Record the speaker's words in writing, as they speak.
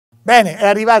Bene, è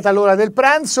arrivata l'ora del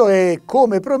pranzo e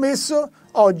come promesso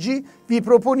oggi vi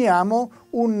proponiamo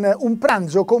un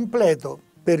pranzo completo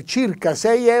per circa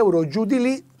 6 euro giù di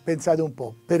lì, pensate un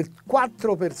po', per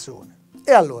 4 persone.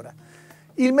 E allora,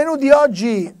 il menù di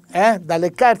oggi è da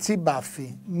leccarsi i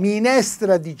baffi,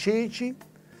 minestra di ceci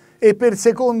e per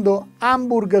secondo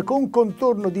hamburger con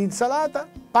contorno di insalata,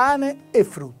 pane e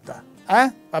frutta.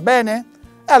 Va bene?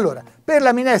 Allora, per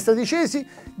la minestra di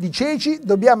ceci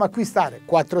dobbiamo acquistare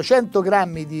 400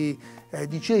 grammi di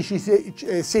ceci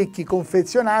secchi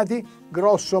confezionati,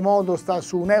 grosso modo sta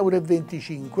su 1,25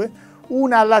 euro,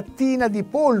 una lattina di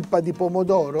polpa di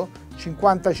pomodoro,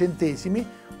 50 centesimi,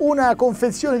 una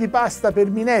confezione di pasta per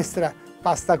minestra,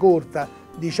 pasta corta,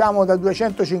 diciamo da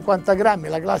 250 grammi,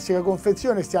 la classica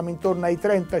confezione stiamo intorno ai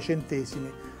 30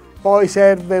 centesimi. Poi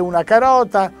serve una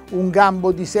carota, un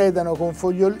gambo di sedano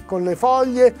con le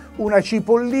foglie, una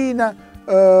cipollina,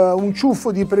 un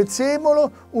ciuffo di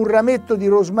prezzemolo, un rametto di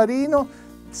rosmarino,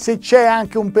 se c'è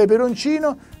anche un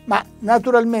peperoncino, ma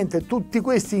naturalmente tutti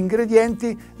questi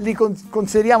ingredienti li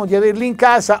consideriamo di averli in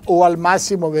casa o al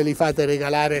massimo ve li fate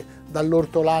regalare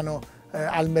dall'ortolano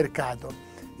al mercato.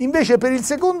 Invece per il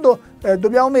secondo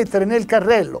dobbiamo mettere nel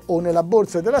carrello o nella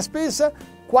borsa della spesa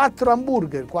 4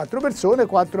 hamburger, 4 persone,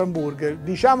 4 hamburger,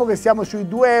 diciamo che stiamo sui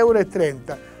 2,30 euro.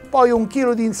 Poi un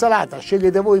chilo di insalata,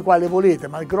 scegliete voi quale volete,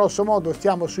 ma grosso modo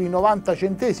stiamo sui 90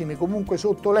 centesimi, comunque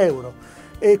sotto l'euro.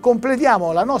 E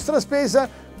completiamo la nostra spesa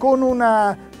con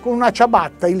una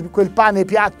ciabatta, quel pane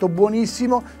piatto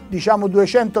buonissimo, diciamo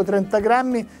 230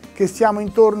 grammi, che stiamo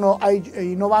intorno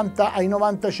ai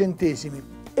 90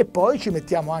 centesimi. E poi ci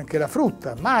mettiamo anche la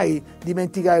frutta, mai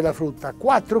dimenticare la frutta,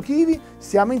 4 kg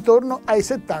stiamo intorno ai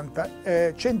 70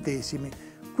 centesimi.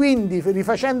 Quindi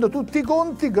rifacendo tutti i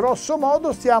conti, grosso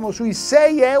modo stiamo sui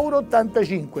 6,85 euro,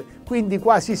 quindi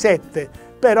quasi 7,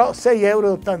 però 6,85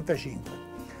 euro.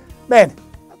 Bene,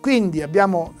 quindi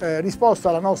abbiamo risposto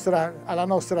alla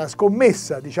nostra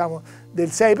scommessa, diciamo, del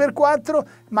 6x4,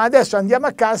 ma adesso andiamo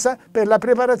a casa per la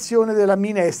preparazione della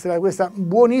minestra, questa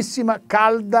buonissima,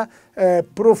 calda,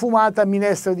 profumata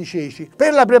minestra di ceci.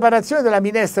 Per la preparazione della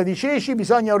minestra di ceci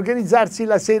bisogna organizzarsi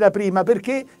la sera prima,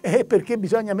 perché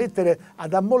bisogna mettere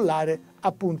ad ammollare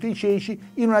appunto i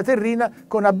ceci in una terrina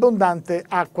con abbondante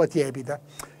acqua tiepida.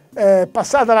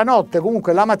 Passata la notte,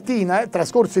 comunque la mattina,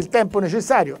 trascorso il tempo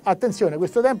necessario, attenzione,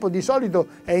 questo tempo di solito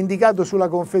è indicato sulla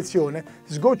confezione,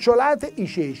 sgocciolate i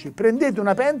ceci, prendete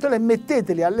una pentola e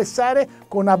metteteli a lessare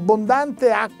con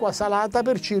abbondante acqua salata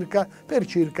per circa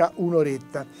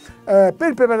un'oretta.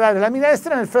 Per preparare la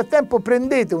minestra, nel frattempo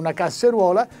prendete una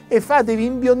casseruola e fatevi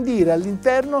imbiondire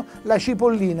all'interno la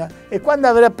cipollina e quando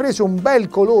avrà preso un bel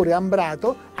colore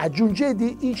ambrato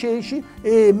aggiungete i ceci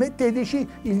e metteteci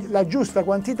la giusta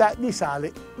quantità di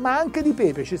sale, ma anche di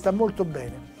pepe, ci sta molto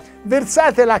bene.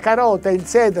 Versate la carota e il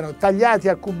sedano tagliati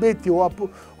a cubetti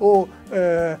o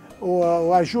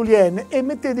a julienne e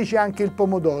metteteci anche il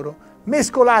pomodoro.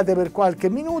 Mescolate per qualche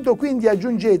minuto, quindi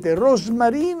aggiungete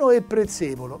rosmarino e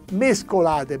prezzemolo.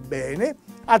 Mescolate bene,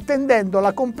 attendendo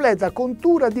la completa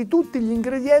contura di tutti gli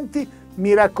ingredienti,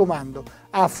 mi raccomando,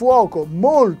 a fuoco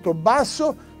molto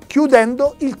basso,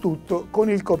 chiudendo il tutto con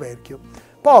il coperchio.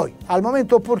 Poi, al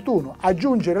momento opportuno,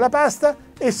 aggiungere la pasta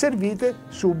e servite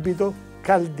subito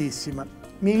caldissima.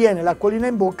 Mi viene l'acquolina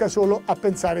in bocca solo a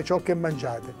pensare ciò che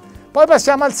mangiate. Poi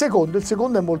passiamo al secondo. Il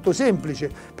secondo è molto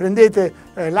semplice. Prendete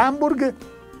l'hamburger,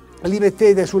 li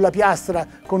mettete sulla piastra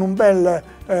con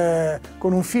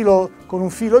un filo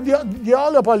di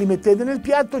olio, poi li mettete nel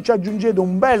piatto, ci aggiungete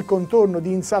un bel contorno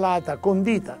di insalata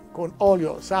condita con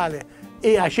olio, sale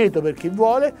e aceto per chi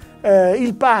vuole,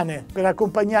 il pane per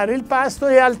accompagnare il pasto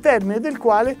e al termine del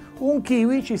quale un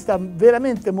kiwi ci sta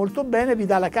veramente molto bene, vi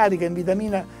dà la carica in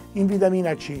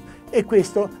vitamina C e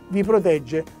questo vi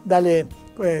protegge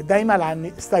dai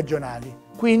malanni stagionali.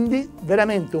 Quindi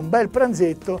veramente un bel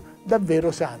pranzetto davvero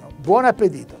sano. Buon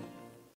appetito!